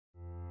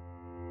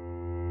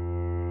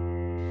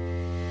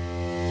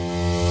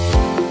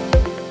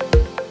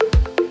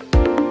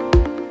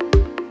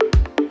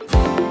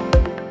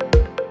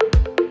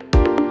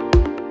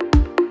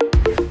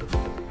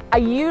Are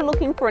you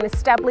looking for an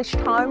established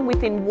home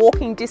within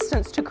walking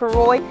distance to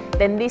COOROY?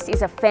 Then this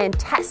is a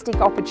fantastic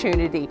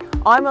opportunity.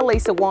 I'm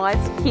Elisa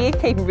Wines, here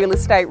keeping real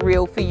estate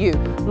real for you.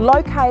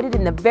 Located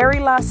in the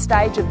very last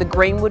stage of the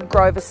Greenwood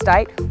Grove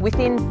estate,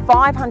 within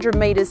 500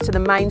 metres to the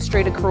main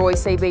street of COOROY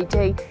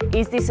CBD,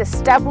 is this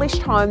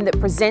established home that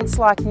presents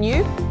like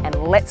new, and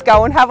let's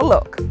go and have a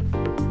look.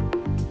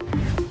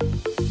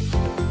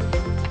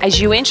 As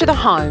you enter the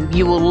home,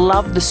 you will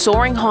love the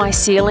soaring high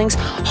ceilings,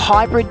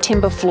 hybrid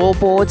timber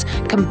floorboards,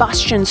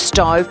 combustion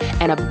stove,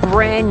 and a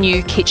brand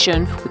new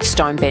kitchen with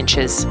stone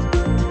benches.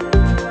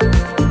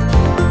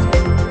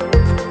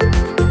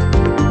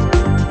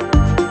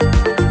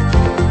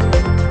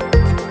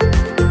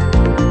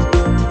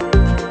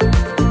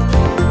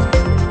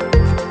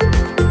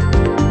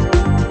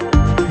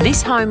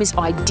 This home is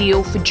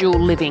ideal for dual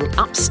living.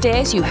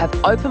 Upstairs you have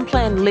open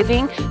plan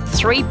living,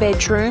 3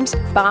 bedrooms,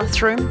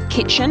 bathroom,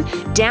 kitchen.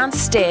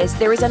 Downstairs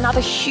there is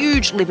another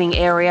huge living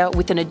area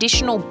with an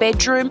additional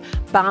bedroom,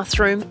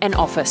 bathroom and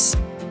office.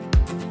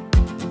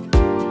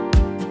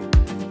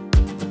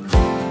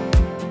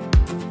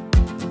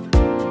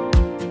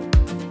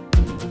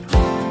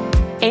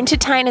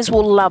 Entertainers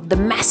will love the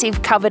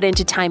massive covered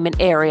entertainment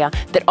area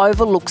that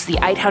overlooks the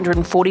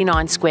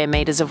 849 square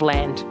metres of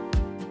land.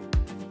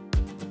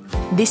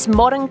 This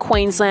modern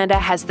Queenslander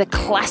has the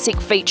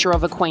classic feature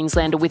of a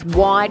Queenslander with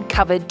wide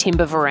covered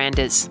timber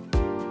verandas.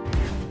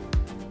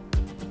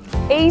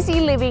 Easy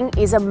living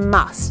is a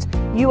must.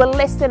 You are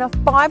less than a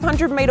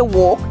 500 metre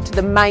walk to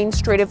the main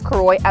street of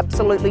COOROY,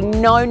 absolutely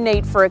no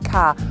need for a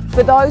car.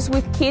 For those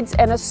with kids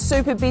and are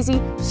super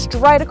busy,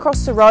 straight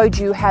across the road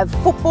you have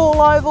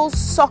football ovals,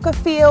 soccer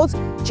fields,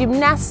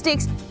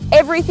 gymnastics,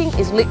 everything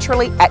is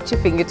literally at your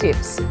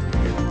fingertips.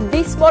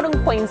 This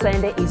modern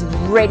Queenslander is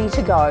ready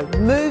to go.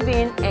 Move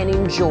in and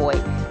enjoy.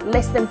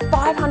 Less than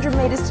 500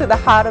 metres to the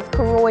heart of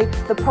COOROY,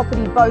 the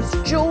property boasts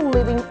dual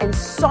living and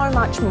so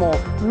much more.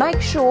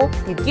 Make sure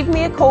you give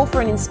me a call for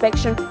an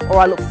inspection, or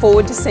I look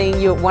forward to seeing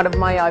you at one of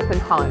my open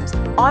homes.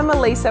 I'm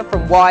Elisa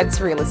from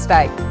Wines Real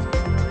Estate.